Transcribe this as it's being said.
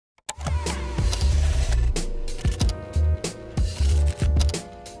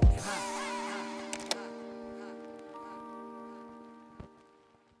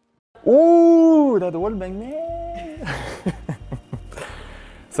Ooh, that wallbang, man!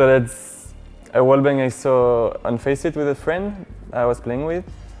 So that's a wallbang I saw on Faceit with a friend I was playing with,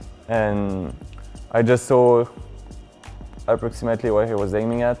 and I just saw approximately what he was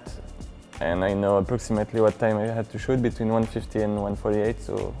aiming at, and I know approximately what time I had to shoot, between 150 and 148,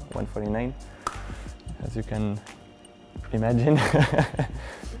 so 149, as you can imagine.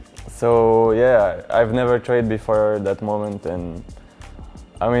 So yeah, I've never tried before that moment, and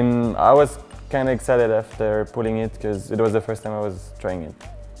I mean, I was kind of excited after pulling it because it was the first time I was trying it,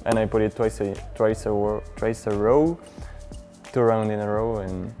 and I put it twice a row, 2 rounds in a row,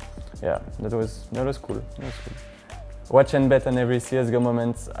 and yeah, that was cool. Watch and bet on every CSGO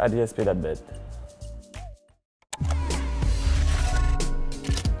moment at ESP.Bet.